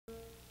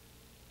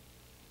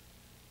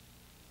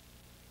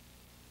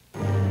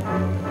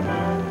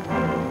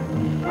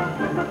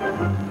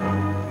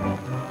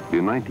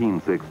In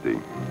 1960,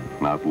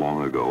 not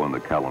long ago in the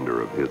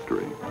calendar of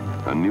history,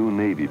 a new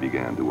Navy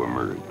began to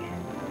emerge.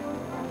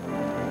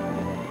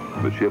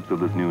 The ships of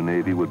this new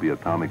Navy would be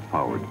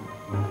atomic-powered.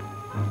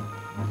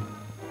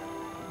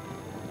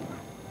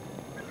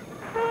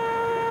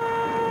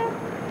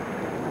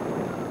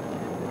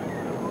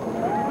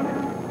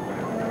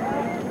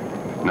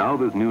 Now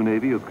this new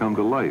Navy has come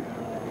to life,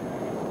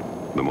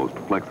 the most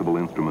flexible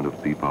instrument of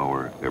sea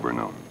power ever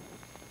known.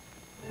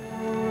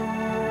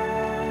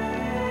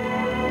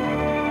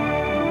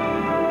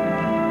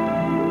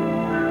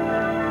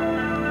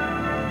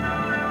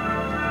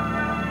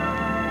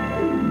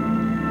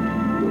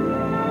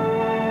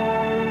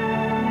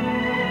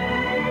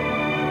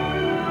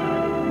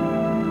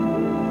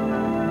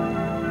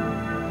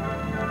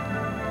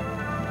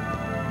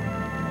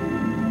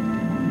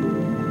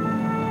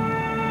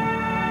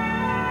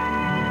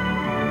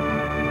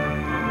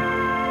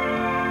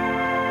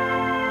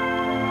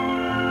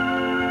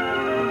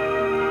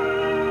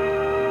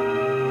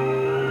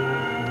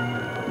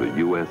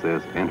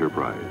 USS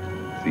Enterprise,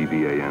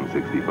 CVAN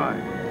 65.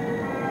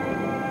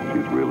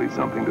 She's really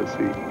something to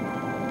see.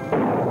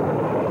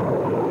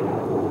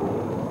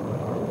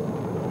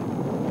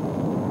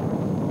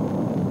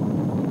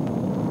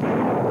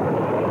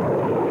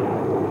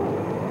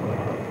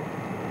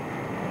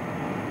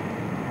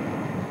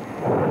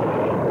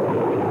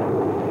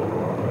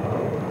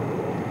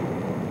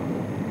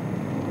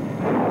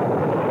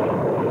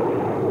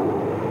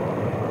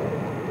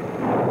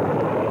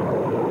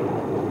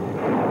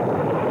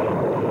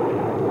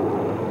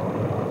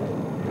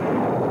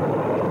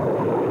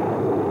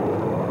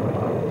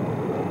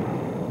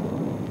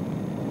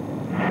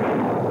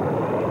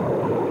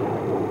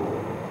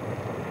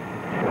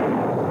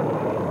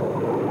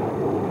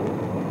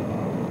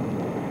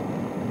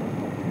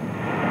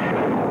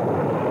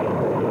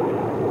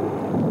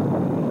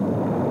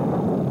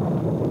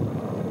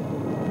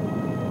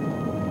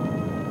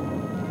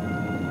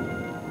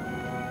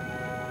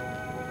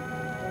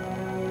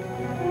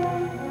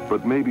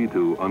 But maybe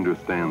to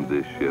understand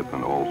this ship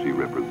and all she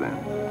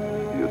represents,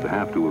 you'd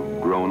have to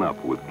have grown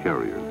up with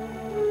carriers.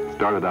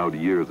 Started out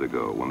years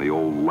ago when the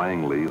old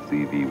Langley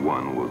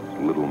CV-1 was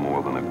little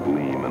more than a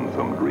gleam in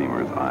some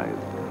dreamer's eyes.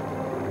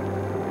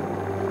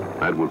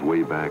 That was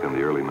way back in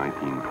the early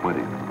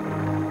 1920s.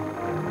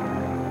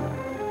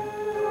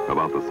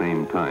 About the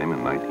same time,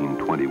 in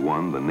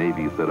 1921, the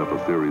Navy set up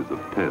a series of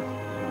tests.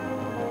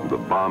 The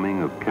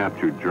bombing of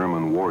captured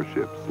German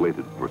warships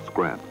slated for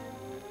scrap.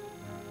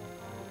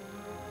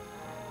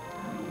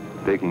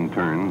 Taking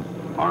turns,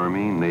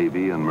 Army,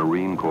 Navy, and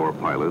Marine Corps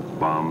pilots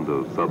bombed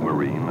a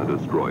submarine, a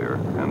destroyer,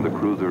 and the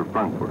cruiser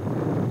Frankfurt.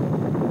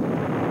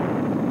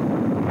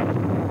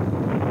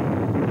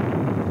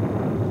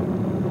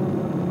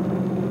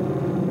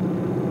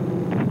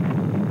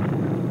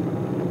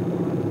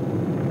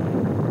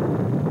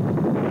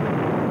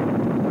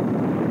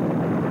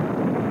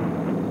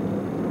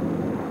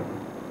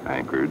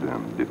 Anchored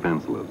and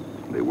defenseless,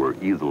 they were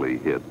easily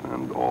hit,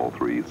 and all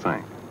three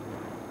sank.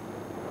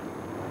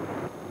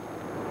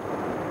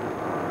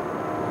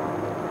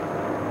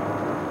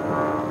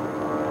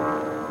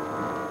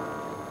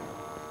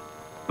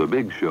 The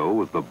big show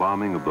was the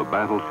bombing of the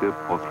battleship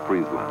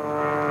Ostfriesland.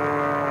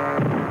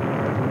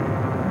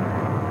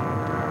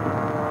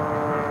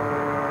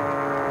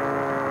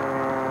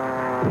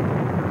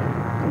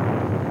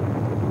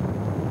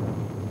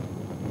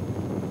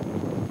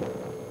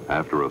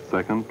 After a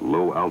second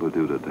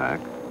low-altitude attack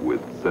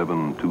with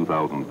 7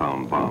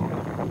 2,000-pound bombs,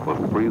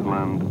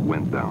 Ostfriesland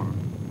went down.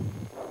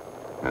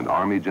 And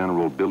Army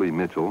General Billy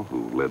Mitchell,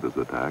 who led this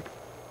attack,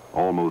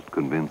 almost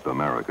convinced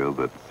America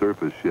that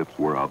surface ships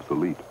were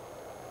obsolete.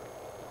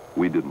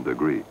 We didn't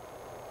agree.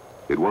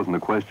 It wasn't a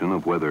question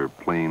of whether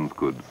planes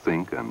could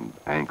sink an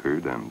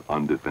anchored and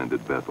undefended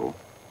vessel.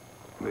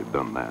 They'd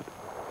done that.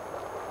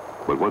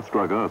 But what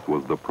struck us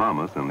was the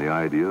promise and the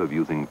idea of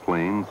using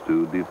planes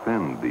to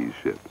defend these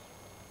ships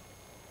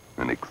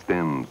and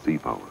extend sea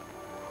power.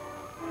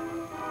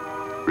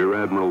 Rear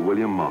Admiral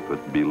William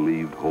Moffett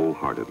believed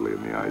wholeheartedly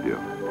in the idea.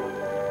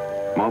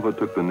 Moffett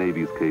took the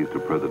Navy's case to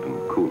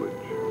President Coolidge.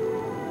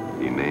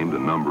 He named a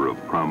number of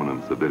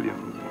prominent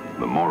civilians,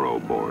 the Morrow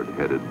Board,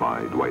 headed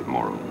by Dwight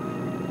Morrow,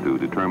 to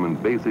determine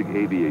basic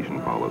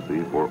aviation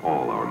policy for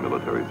all our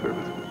military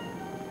services.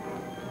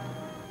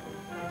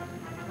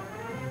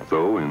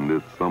 So, in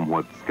this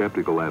somewhat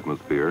skeptical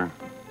atmosphere,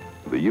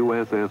 the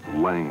USS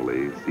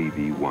Langley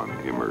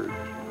CV-1 emerged.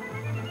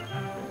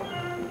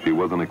 She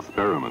was an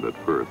experiment at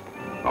first,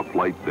 a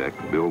flight deck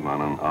built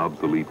on an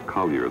obsolete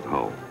collier's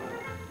hull,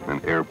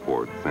 an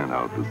airport sent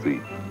out to sea.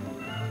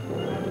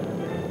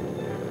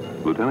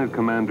 Lieutenant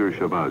Commander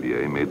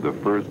Chevalier made the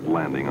first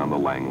landing on the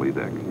Langley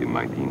deck in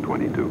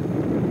 1922.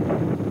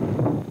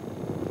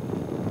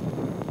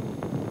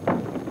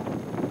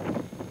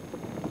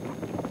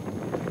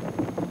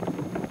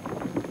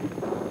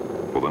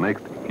 For the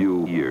next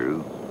few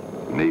years,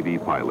 Navy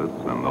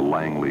pilots and the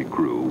Langley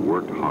crew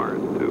worked hard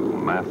to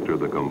master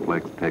the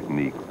complex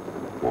techniques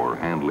for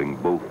handling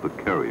both the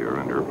carrier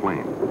and her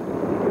plane.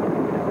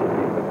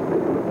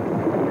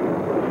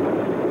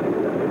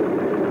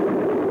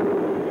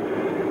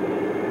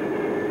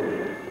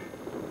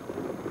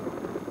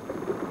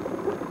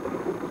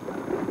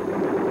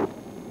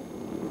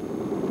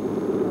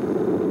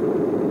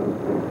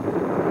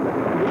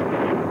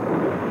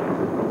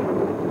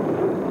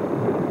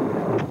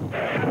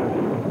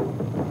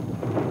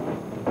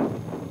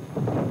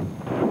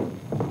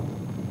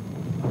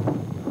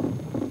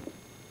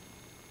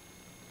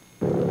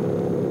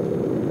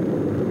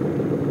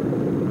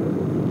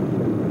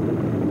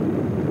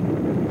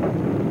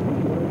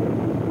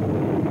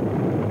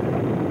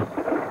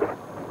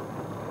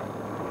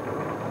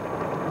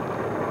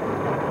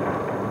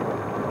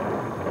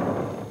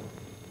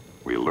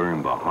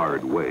 learned the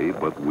hard way,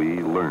 but we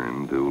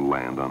learned to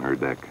land on her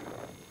deck.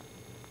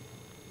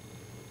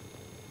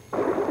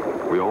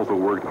 We also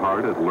worked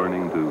hard at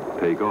learning to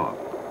take off,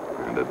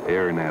 and at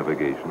air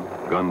navigation,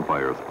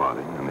 gunfire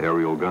spotting, and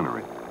aerial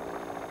gunnery.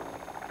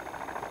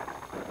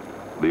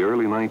 The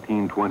early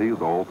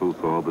 1920s also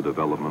saw the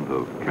development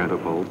of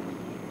catapults,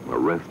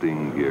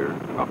 arresting gear,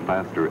 a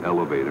faster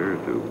elevator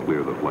to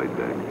clear the flight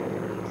deck,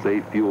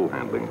 safe fuel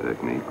handling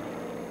techniques,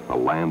 a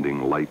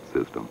landing light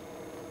system,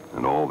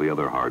 and all the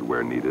other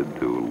hardware needed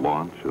to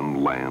launch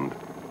and land,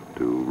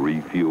 to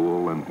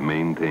refuel and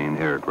maintain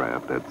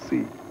aircraft at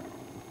sea.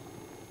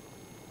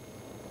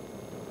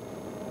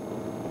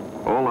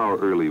 All our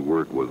early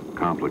work was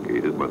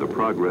complicated by the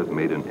progress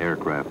made in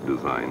aircraft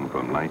design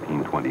from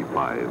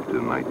 1925 to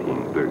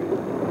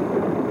 1930.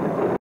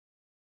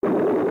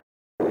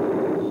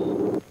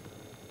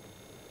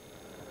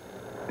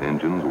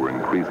 Engines were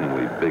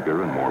increasingly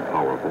bigger and more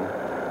powerful.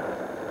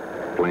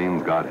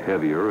 Planes got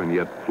heavier and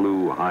yet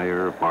flew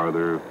higher,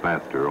 farther,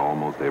 faster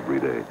almost every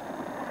day.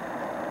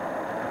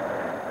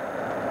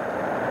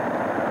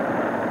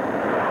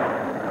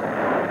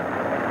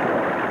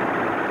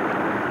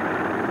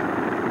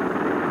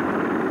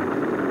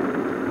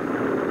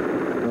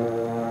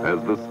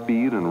 As the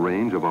speed and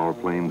range of our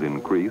planes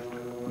increased,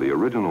 the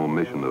original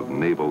mission of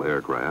naval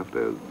aircraft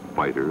as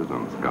fighters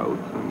and scouts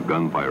and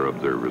gunfire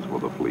observers for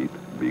the fleet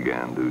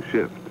began to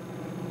shift.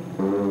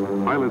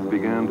 Pilots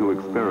began to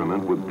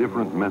experiment with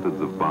different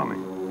methods of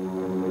bombing.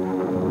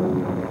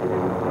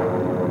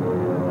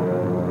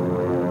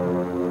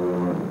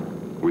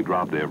 We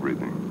dropped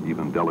everything,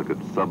 even delicate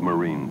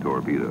submarine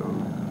torpedoes,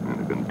 in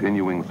a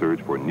continuing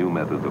search for new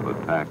methods of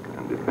attack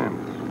and defense.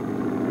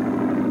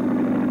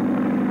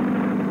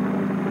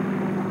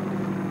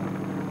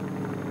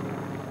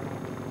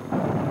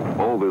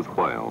 All this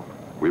while,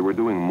 we were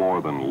doing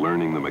more than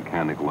learning the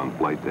mechanical and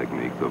flight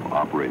techniques of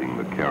operating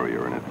the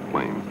carrier and its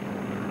planes.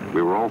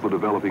 We were also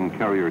developing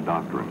carrier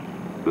doctrine,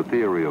 the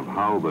theory of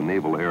how the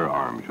Naval Air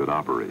Arm should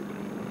operate,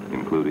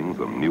 including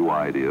some new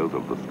ideas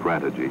of the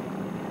strategy,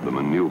 the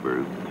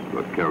maneuvers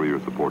a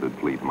carrier-supported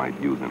fleet might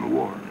use in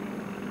war.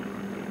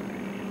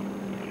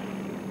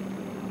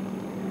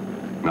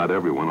 Not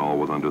everyone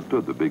always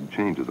understood the big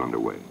changes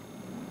underway.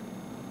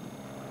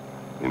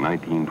 In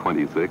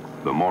 1926,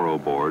 the Morrow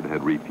Board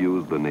had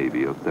refused the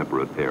Navy a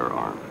separate air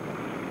arm.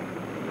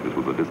 This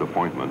was a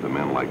disappointment to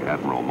men like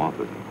Admiral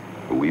Moffett,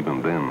 who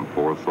even then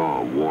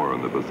foresaw war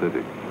in the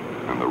Pacific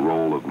and the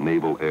role of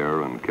naval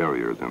air and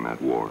carriers in that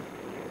war.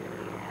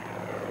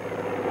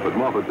 But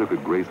Moffett took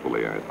it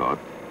gracefully, I thought.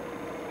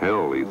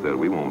 Hell, he said,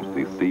 we won't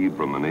secede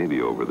from the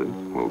Navy over this.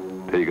 We'll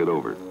take it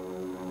over.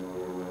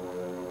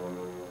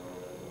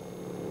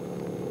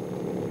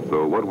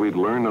 So what we'd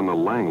learned on the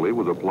Langley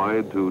was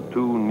applied to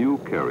two new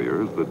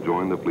carriers that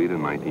joined the fleet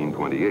in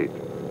 1928.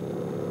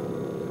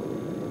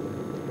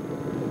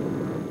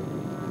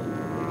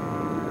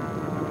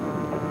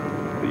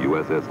 The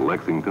USS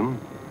Lexington,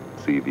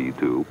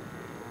 CV-2,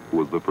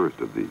 was the first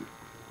of these.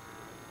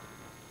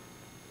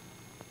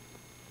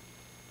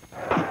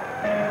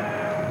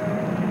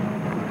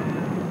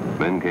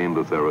 Then came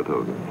the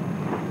Saratoga,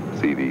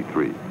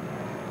 CV-3.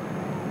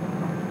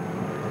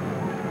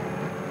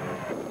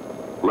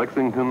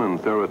 Lexington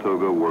and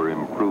Saratoga were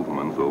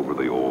improvements over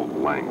the old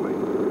Langley.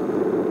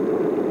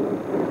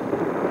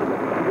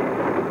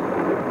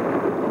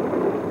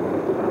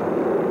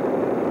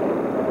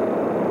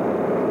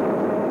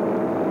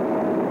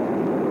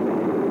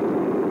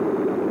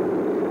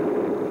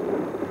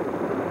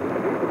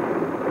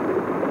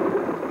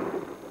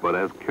 But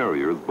as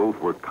carriers, both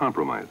were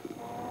compromises.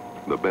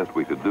 The best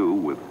we could do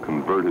with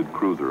converted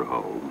cruiser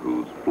hulls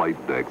whose flight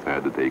decks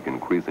had to take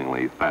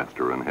increasingly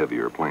faster and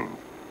heavier planes.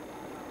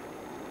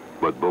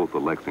 But both the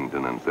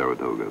Lexington and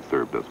Saratoga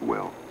served us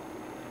well.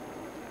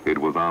 It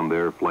was on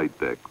their flight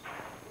decks,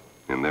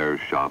 in their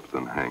shops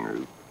and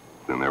hangars,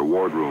 in their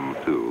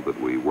wardrooms too, that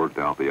we worked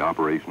out the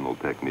operational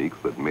techniques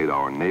that made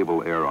our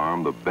naval air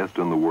arm the best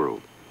in the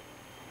world.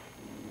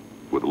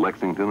 With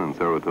Lexington and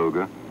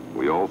Saratoga,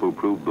 we also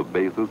proved the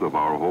basis of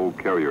our whole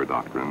carrier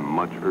doctrine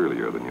much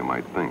earlier than you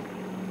might think.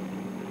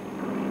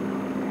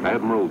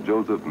 Admiral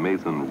Joseph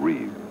Mason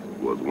Reeves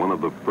was one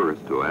of the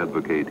first to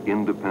advocate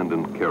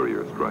independent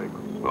carrier strikes,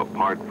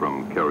 apart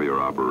from carrier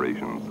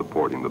operations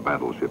supporting the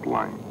battleship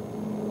line.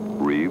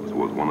 Reeves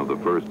was one of the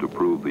first to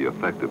prove the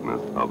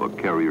effectiveness of a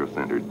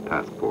carrier-centered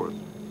task force.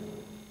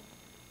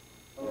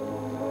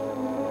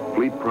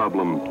 Fleet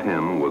Problem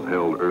 10 was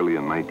held early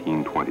in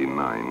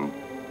 1929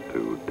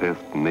 to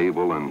test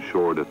naval and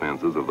shore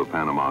defenses of the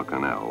Panama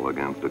Canal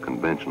against a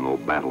conventional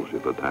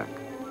battleship attack.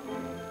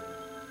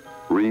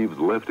 Reeves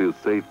left his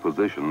safe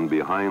position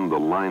behind the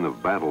line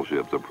of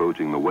battleships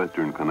approaching the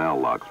western canal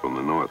locks from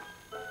the north.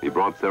 He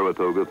brought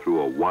Saratoga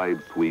through a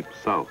wide sweep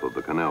south of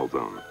the canal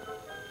zone.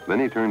 Then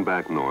he turned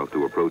back north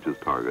to approach his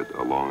target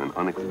along an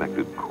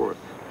unexpected course.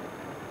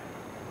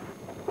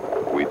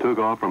 We took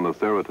off from the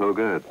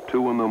Saratoga at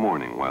 2 in the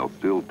morning while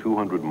still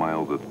 200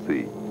 miles at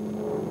sea.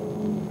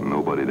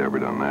 Nobody'd ever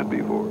done that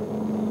before.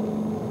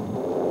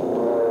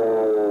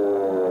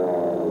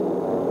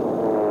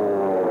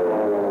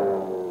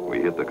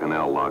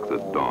 canal locks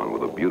at dawn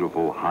with a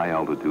beautiful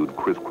high-altitude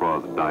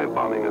crisscross dive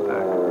bombing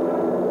attack.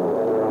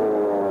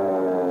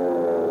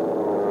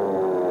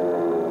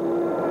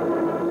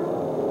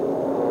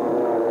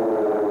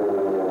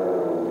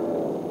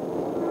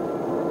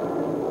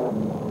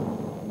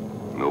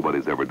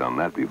 Nobody's ever done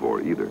that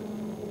before either.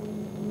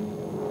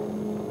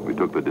 We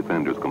took the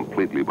defenders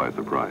completely by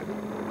surprise.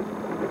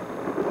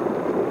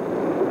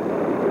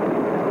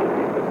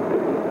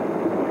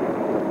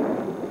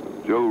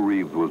 Joe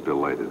Reeves was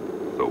delighted,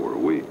 so were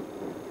we.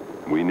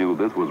 We knew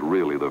this was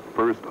really the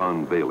first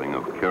unveiling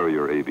of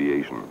carrier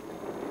aviation.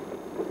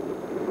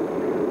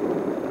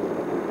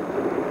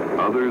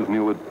 Others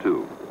knew it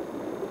too.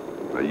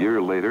 A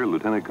year later,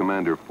 Lieutenant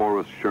Commander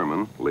Forrest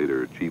Sherman,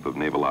 later Chief of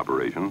Naval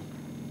Operations,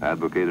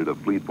 advocated a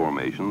fleet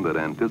formation that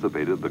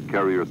anticipated the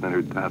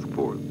carrier-centered task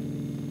force.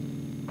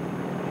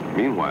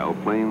 Meanwhile,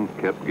 planes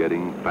kept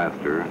getting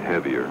faster,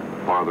 heavier,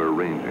 farther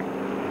ranging.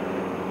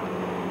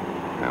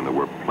 And there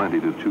were plenty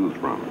to choose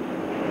from.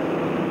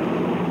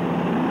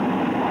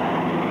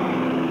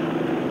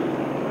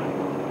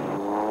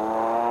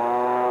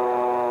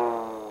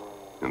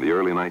 In the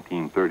early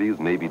 1930s,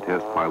 Navy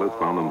test pilots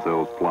found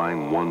themselves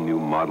flying one new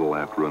model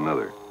after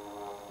another.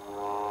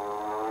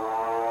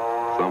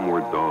 Some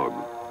were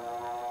dogs,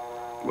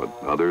 but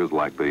others,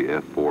 like the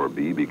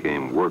F-4B,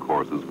 became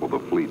workhorses for the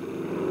fleet.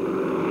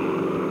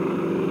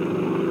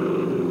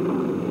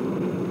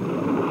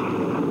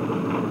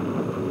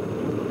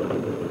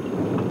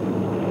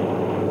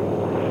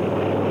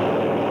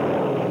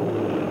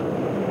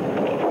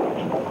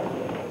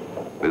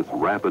 This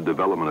rapid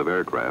development of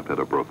aircraft had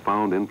a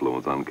profound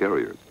influence on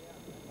carriers.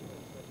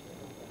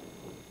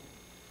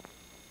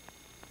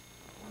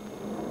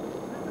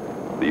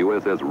 The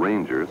USS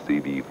Ranger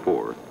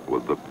CV-4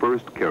 was the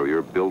first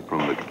carrier built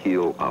from the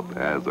keel up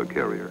as a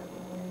carrier.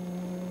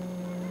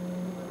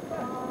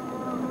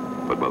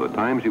 But by the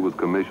time she was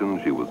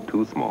commissioned, she was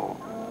too small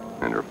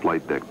and her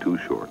flight deck too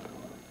short.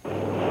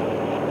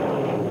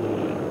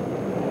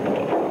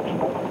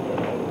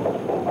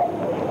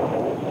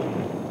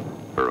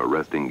 Her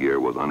arresting gear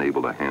was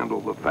unable to handle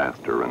the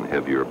faster and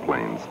heavier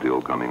planes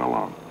still coming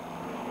along.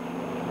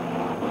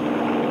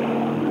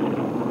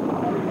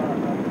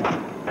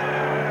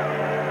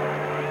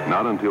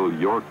 Not until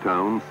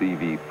Yorktown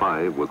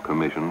CV-5 was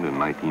commissioned in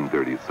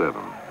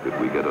 1937 did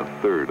we get a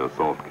third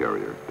assault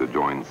carrier to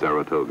join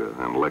Saratoga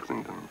and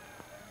Lexington.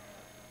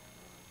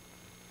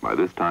 By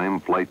this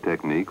time, flight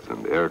techniques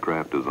and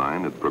aircraft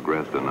design had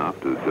progressed enough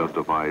to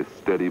justify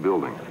steady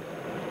building.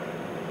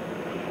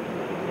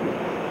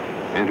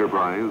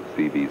 Enterprise,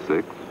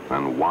 CV-6,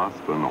 and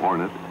Wasp and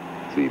Hornet,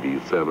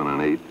 CV-7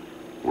 and 8,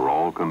 were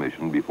all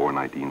commissioned before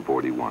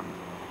 1941.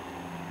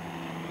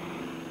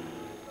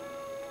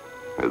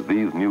 As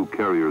these new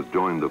carriers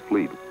joined the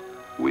fleet,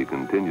 we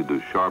continued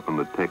to sharpen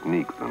the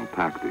techniques and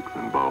tactics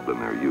involved in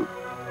their use.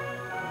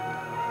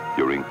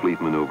 During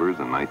fleet maneuvers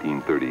in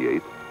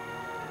 1938,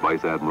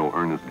 Vice Admiral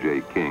Ernest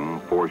J.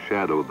 King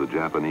foreshadowed the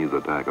Japanese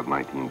attack of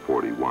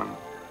 1941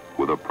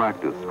 with a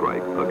practice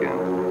strike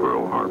against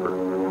Pearl Harbor.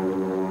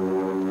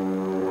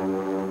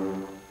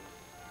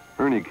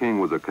 Ernie King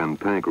was a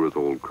cantankerous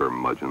old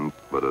curmudgeon,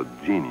 but a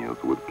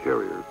genius with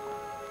carriers.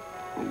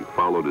 He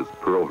followed his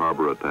Pearl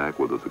Harbor attack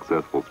with a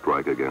successful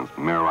strike against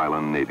Mare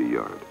Island Navy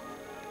Yard.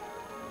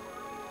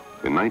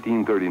 In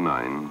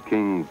 1939,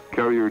 King's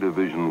Carrier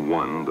Division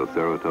 1, the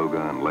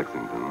Saratoga and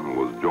Lexington,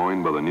 was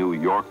joined by the new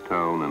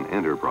Yorktown and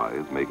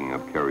Enterprise, making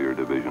up Carrier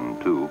Division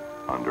 2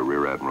 under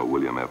Rear Admiral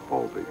William F.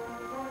 Halsey.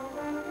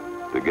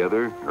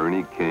 Together,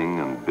 Ernie King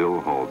and Bill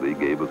Halsey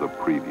gave us a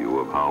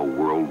preview of how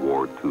World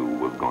War II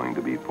was going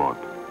to be fought.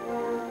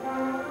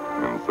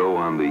 And so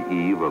on the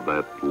eve of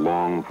that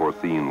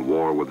long-foreseen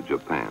war with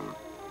Japan,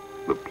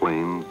 the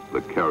planes,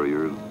 the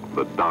carriers,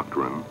 the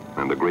doctrine,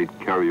 and the great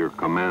carrier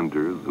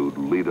commanders who'd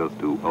lead us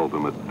to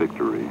ultimate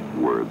victory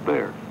were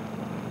there.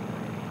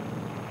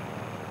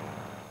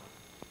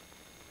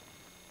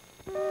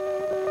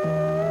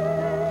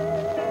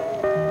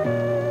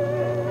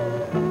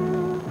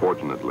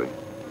 Fortunately,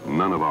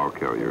 none of our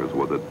carriers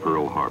was at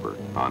Pearl Harbor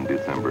on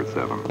December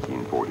 7,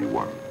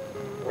 1941.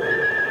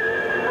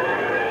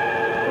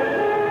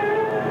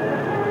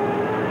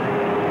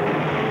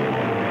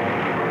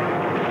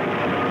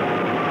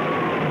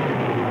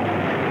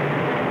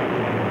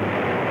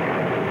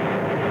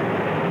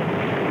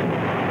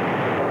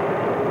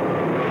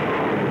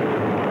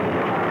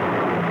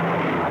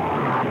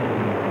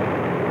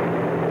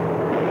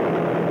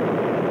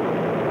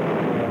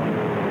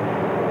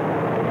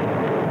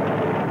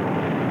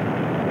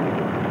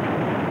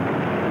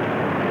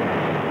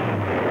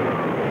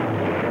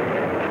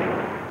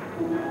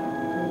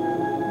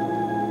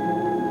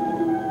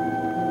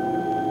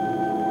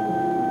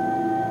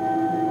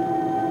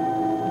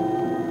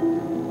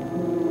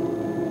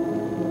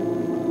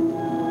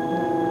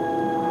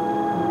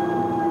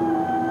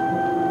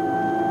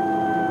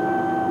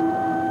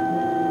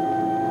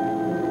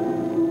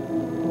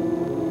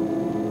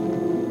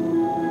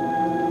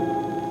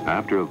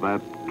 After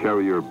that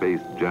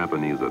carrier-based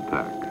Japanese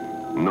attack,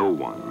 no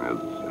one, as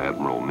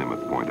Admiral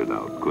Nimitz pointed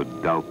out,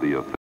 could doubt the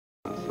effect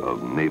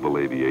of naval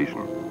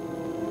aviation.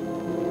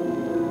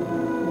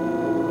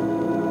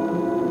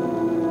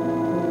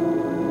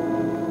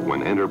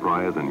 When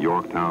Enterprise and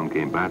Yorktown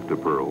came back to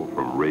Pearl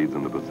from raids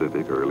in the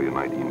Pacific early in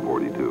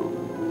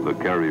 1942, the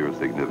carrier's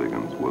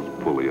significance was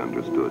fully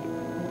understood.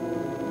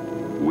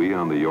 We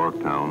on the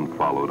Yorktown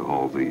followed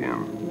Halsey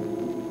in.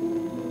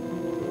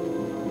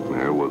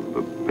 There was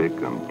the pick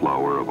and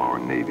flower of our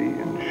Navy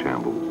in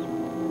shambles.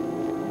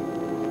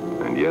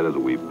 And yet as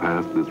we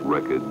passed this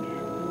wreckage,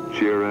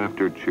 cheer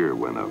after cheer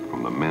went up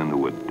from the men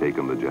who had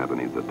taken the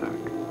Japanese attack.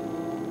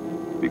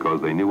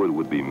 Because they knew it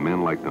would be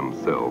men like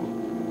themselves,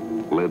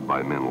 led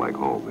by men like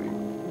Halsey,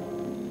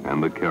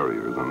 and the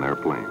carriers and their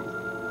planes,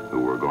 who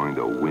were going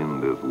to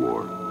win this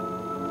war.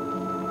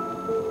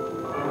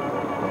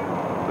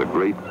 The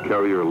great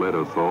carrier-led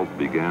assault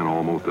began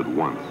almost at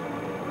once.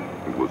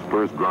 It was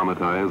first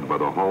dramatized by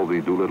the Halsey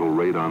Doolittle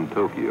raid on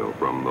Tokyo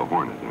from the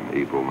Hornet in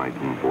April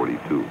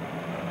 1942.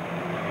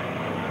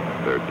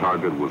 Their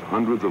target was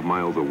hundreds of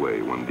miles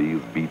away when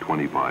these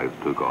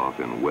B-25s took off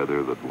in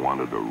weather that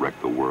wanted to wreck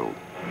the world.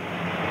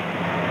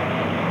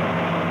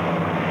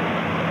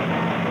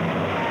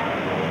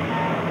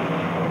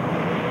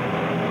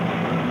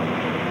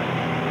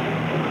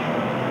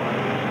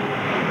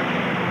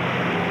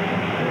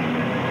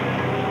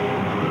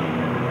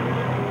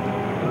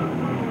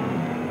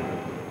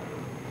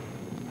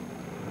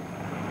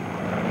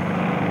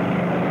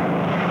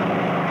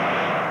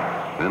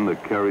 Then the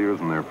carriers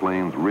and their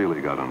planes really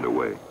got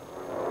underway.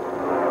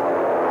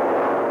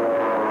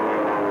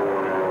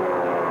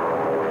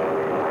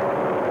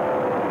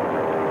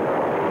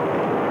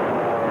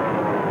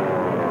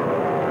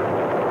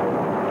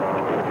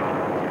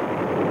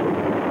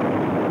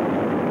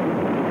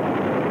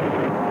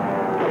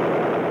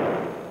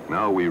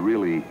 Now we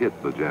really hit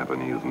the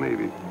Japanese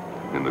Navy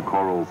in the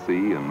Coral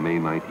Sea in May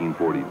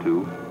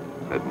 1942,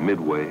 at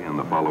Midway in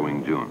the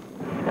following June.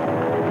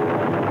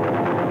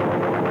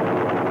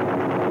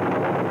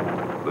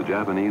 The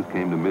Japanese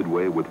came to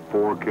Midway with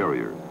 4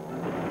 carriers.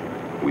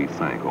 We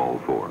sank all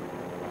 4.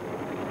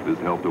 This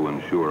helped to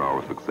ensure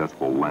our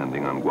successful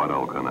landing on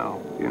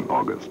Guadalcanal in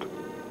August.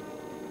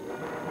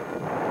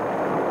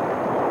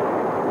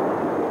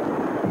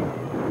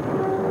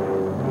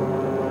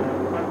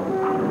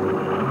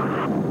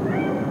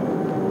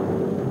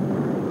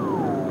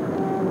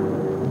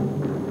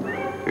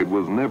 It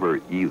was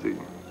never easy.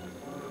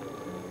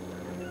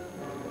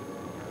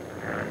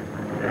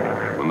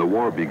 When the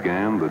war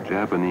began, the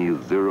Japanese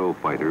Zero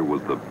fighter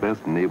was the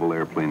best naval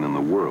airplane in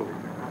the world.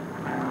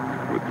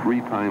 With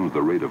 3 times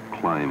the rate of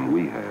climb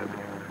we had,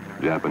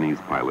 Japanese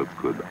pilots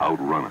could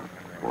outrun us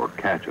or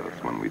catch us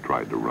when we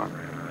tried to run.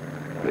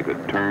 They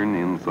could turn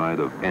inside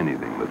of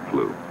anything that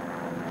flew.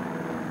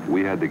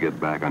 We had to get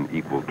back on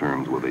equal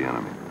terms with the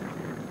enemy.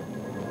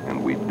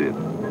 And we did.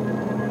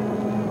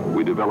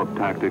 We developed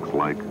tactics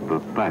like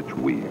the thatch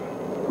weave,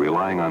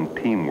 relying on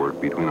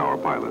teamwork between our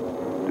pilots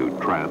to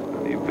trap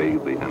and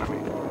evade the enemy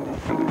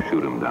and to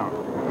shoot him down.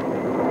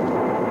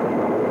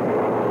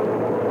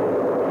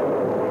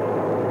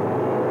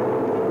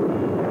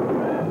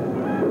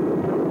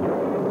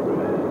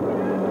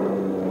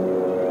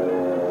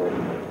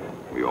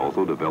 We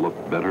also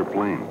developed better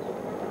planes.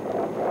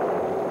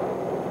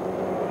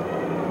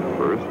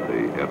 First,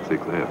 the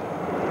F-6F.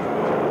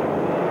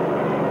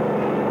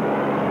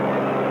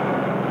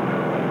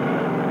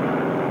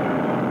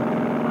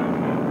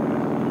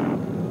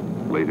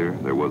 Later,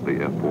 there was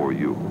the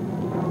F-4U.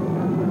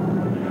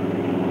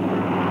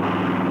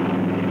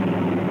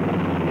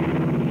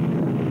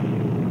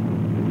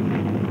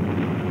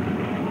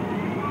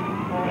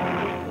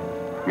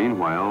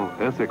 Meanwhile,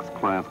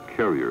 Essex-class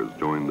carriers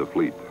joined the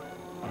fleet.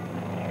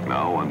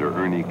 Now, under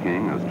Ernie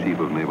King as Chief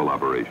of Naval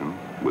Operations,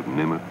 with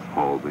Nimitz,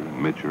 Halsey,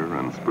 Mitcher,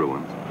 and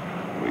Spruance,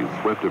 we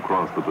swept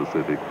across the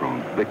Pacific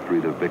from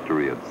victory to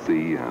victory at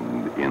sea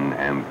and in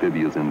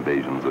amphibious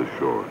invasions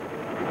ashore.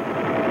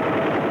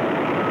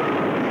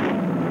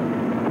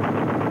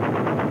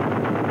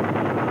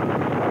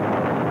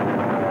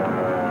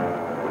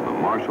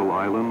 Marshall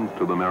Islands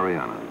to the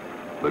Marianas,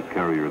 the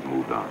carriers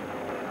moved on.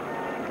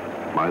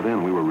 By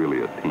then, we were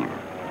really a team.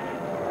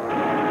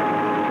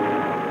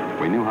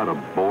 We knew how to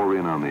bore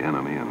in on the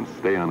enemy and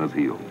stay on his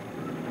heels.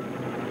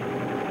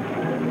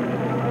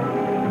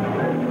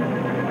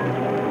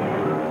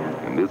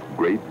 In this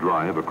great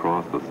drive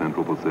across the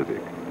Central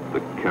Pacific, the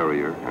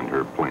carrier and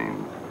her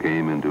planes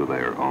came into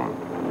their own.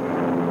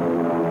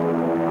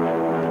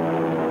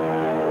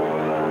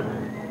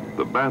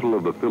 The Battle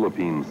of the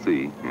Philippine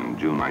Sea in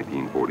June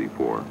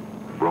 1944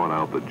 brought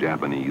out the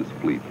Japanese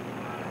fleet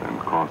and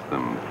cost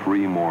them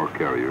 3 more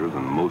carriers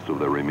and most of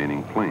their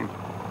remaining planes.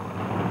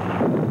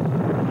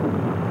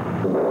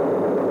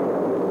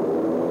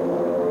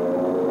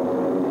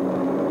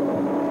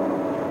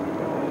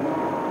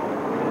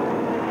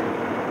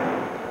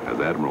 As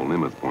Admiral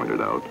Nimitz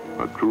pointed out,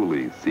 a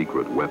truly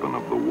secret weapon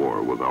of the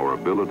war was our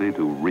ability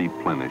to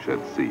replenish at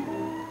sea.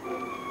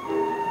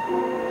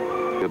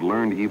 We had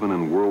learned even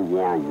in World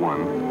War I,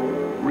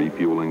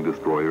 refueling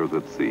destroyers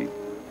at sea,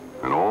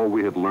 and all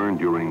we had learned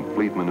during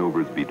fleet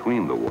maneuvers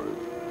between the wars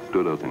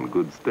stood us in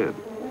good stead.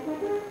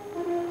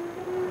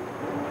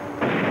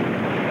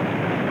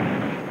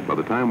 By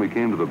the time we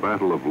came to the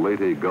Battle of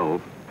Leyte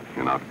Gulf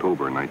in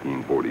October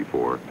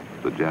 1944,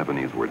 the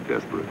Japanese were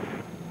desperate.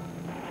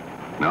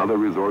 Now they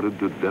resorted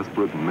to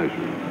desperate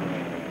measures.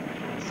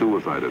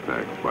 Suicide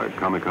attacks by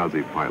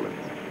kamikaze pilots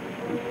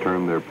who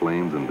turned their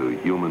planes into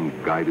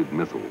human-guided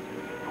missiles,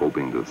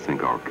 hoping to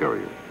sink our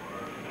carriers.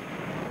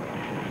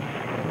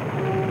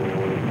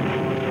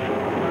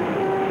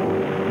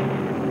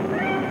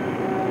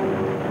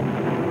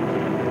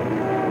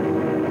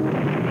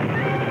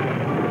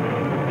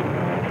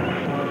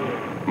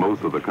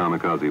 Most of the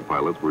kamikaze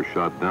pilots were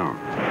shot down.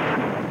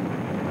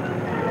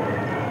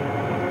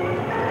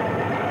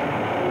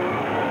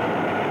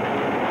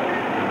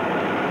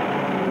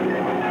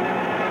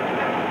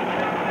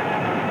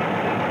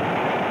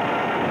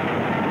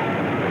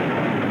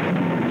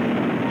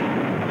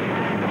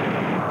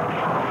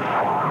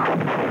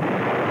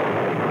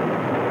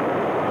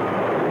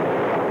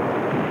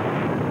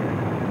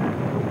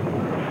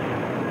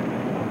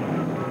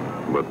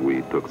 But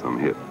we took some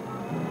hits.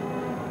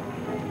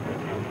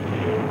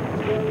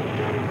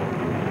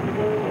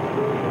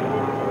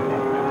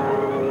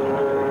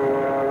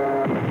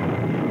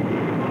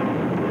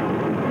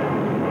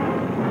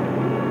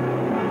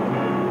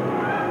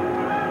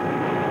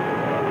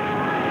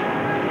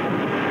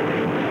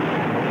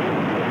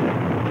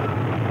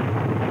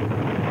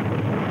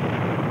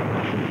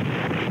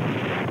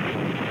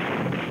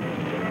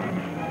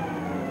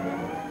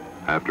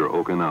 After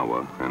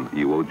Okinawa and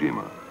Iwo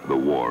Jima, the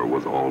war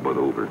was all but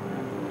over.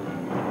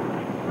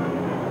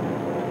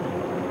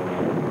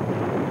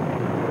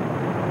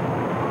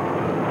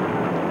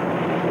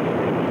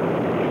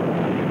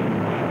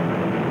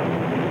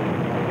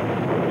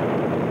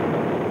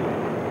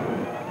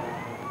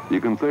 You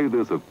can say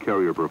this of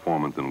carrier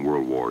performance in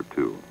World War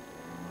II.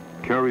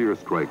 Carrier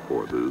strike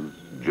forces,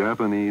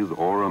 Japanese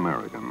or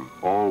American,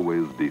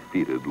 always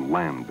defeated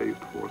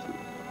land-based forces.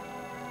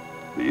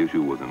 The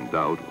issue was in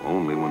doubt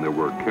only when there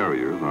were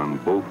carriers on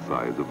both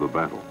sides of the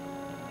battle.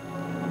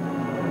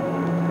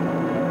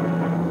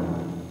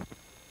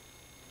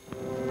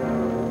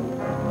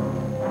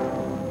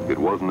 It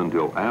wasn't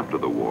until after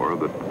the war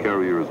that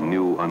carriers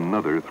knew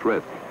another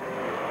threat.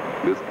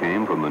 This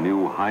came from the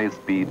new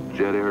high-speed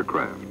jet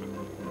aircraft.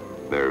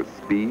 Their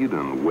speed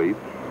and weight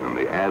and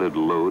the added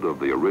load of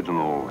the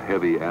original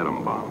heavy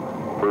atom bomb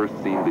first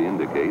seemed to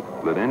indicate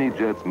that any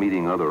jets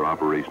meeting other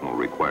operational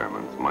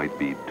requirements might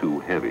be too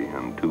heavy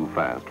and too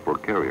fast for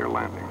carrier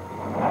landing.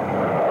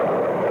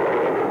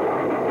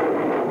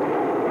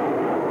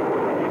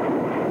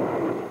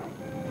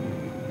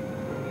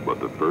 But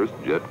the first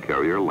jet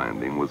carrier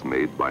landing was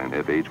made by an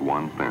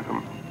FH-1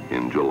 Phantom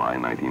in July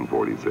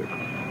 1946.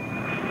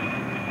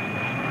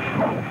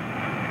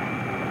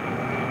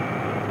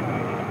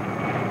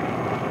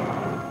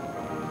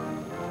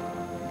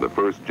 The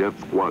first jet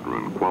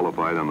squadron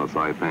qualified on the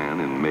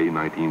Saipan in May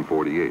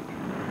 1948.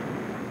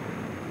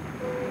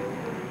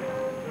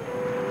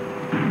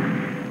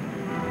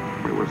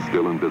 We were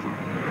still in business.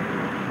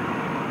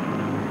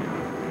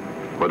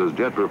 But as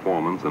jet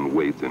performance and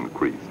weights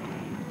increased,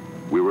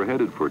 we were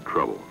headed for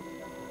trouble,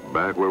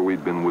 back where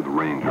we'd been with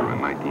Ranger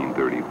in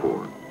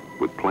 1934,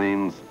 with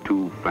planes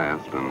too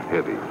fast and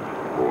heavy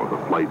for the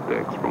flight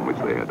decks from which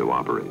they had to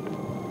operate.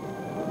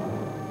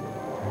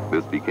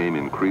 This became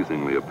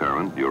increasingly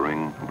apparent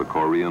during the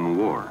Korean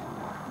War.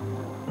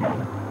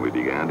 We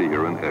began to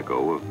hear an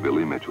echo of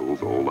Billy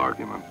Mitchell's old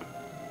argument.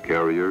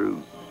 Carriers,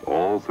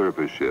 all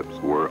surface ships,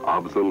 were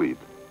obsolete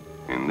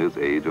in this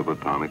age of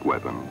atomic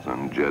weapons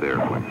and jet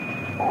airplanes.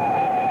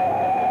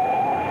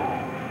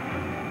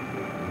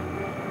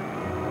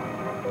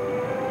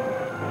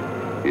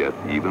 Yet,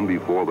 even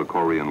before the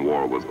Korean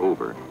War was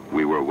over,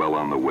 we were well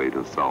on the way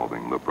to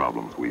solving the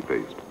problems we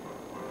faced.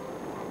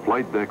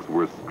 Flight decks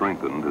were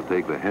strengthened to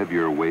take the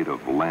heavier weight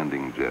of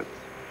landing jets.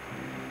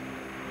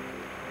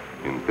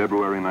 In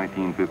February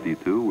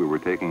 1952, we were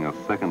taking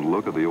a second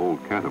look at the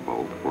old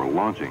catapult for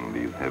launching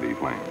these heavy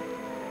planes.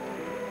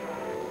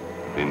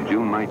 In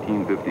June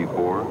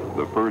 1954,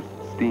 the first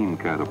steam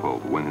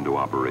catapult went into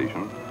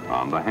operation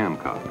on the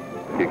Hancock,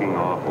 kicking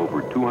off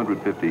over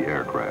 250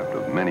 aircraft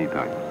of many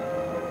types.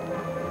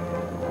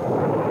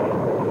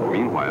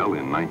 Meanwhile,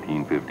 in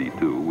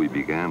 1952, we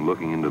began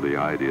looking into the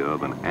idea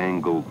of an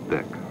angled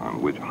deck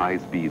on which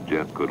high-speed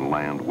jets could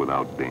land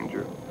without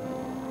danger.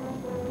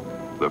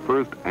 The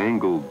first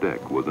angled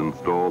deck was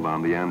installed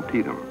on the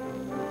Antietam.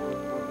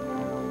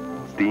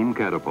 Steam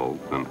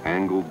catapults and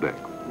angled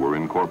decks were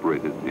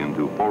incorporated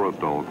into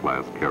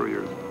Forrestal-class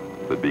carriers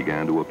that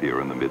began to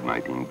appear in the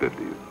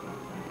mid-1950s.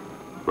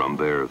 From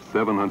their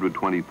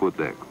 720-foot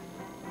decks,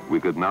 we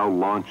could now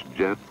launch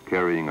jets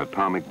carrying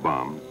atomic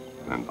bombs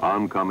and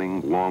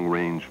oncoming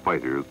long-range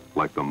fighters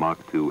like the Mach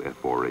 2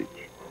 F-4H.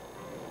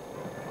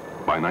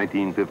 By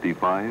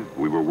 1955,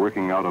 we were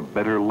working out a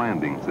better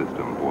landing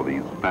system for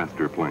these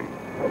faster planes.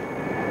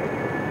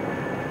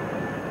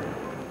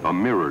 A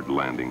mirrored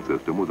landing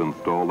system was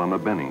installed on the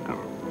Bennington.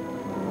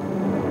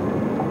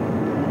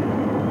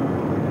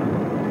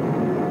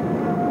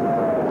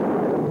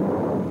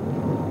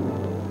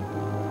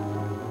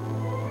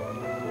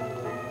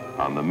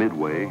 the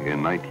Midway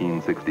in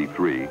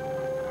 1963,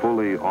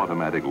 fully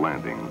automatic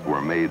landings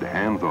were made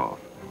hands-off,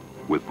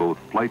 with both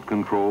flight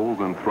controls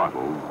and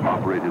throttles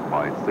operated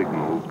by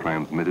signals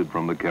transmitted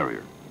from the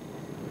carrier.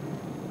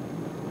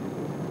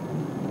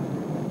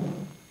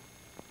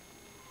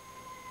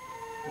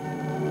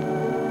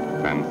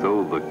 And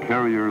so the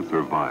carrier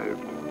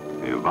survived,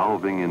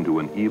 evolving into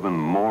an even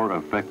more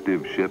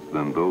effective ship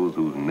than those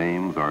whose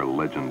names are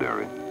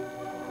legendary: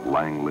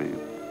 Langley,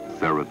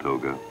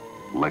 Saratoga,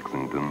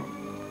 Lexington,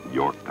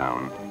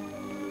 Yorktown,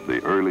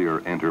 the earlier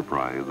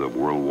Enterprise of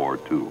World War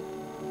II.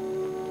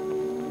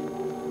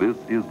 This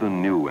is the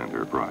new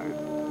Enterprise.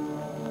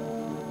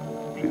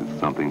 She's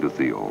something to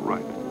see, all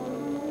right.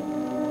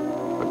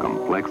 A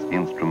complex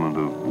instrument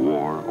of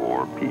war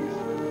or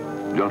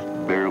peace, just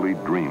barely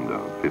dreamed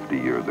of 50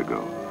 years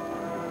ago.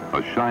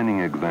 A shining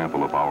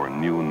example of our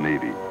new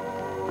Navy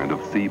and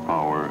of sea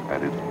power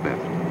at its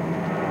best.